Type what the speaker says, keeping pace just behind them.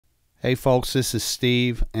Hey folks, this is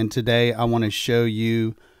Steve, and today I want to show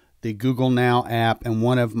you the Google Now app and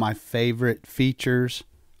one of my favorite features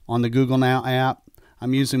on the Google Now app.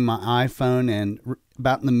 I'm using my iPhone, and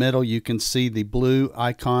about in the middle you can see the blue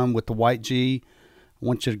icon with the white G. I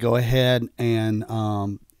want you to go ahead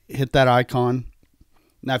and hit that icon.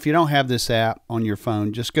 Now if you don't have this app on your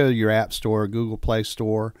phone, just go to your App Store, Google Play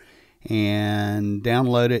Store, and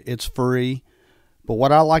download it. It's free. But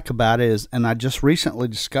what I like about it is, and I just recently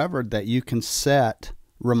discovered that you can set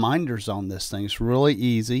reminders on this thing. It's really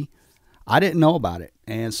easy. I didn't know about it,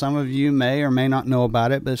 and some of you may or may not know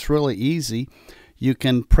about it, but it's really easy. You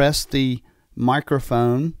can press the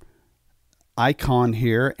microphone icon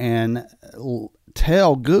here and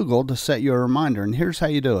tell Google to set you a reminder, and here's how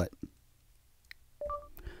you do it.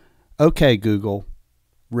 Okay, Google,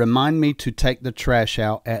 remind me to take the trash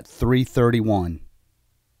out at 3:31.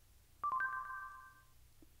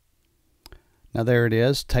 Now there it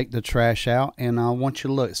is, take the trash out, and I want you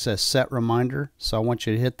to look, it says set reminder, so I want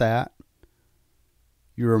you to hit that.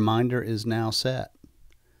 Your reminder is now set.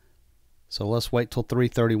 So let's wait till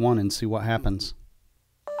 3:31 and see what happens.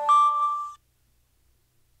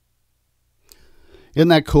 Isn't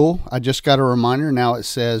that cool? I just got a reminder. Now it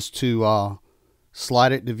says to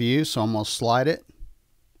slide it to view, so I'm going to slide it.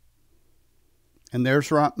 And there's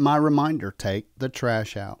my reminder, take the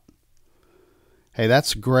trash out. Hey,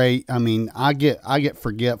 that's great. I mean, I get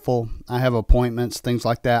forgetful. I have appointments, things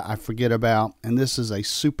like that I forget about, and this is a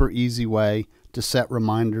super easy way to set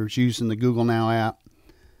reminders using the Google Now app.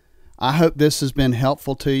 I hope this has been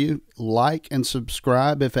helpful to you. Like and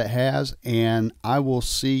subscribe if it has, and I will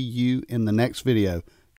see you in the next video.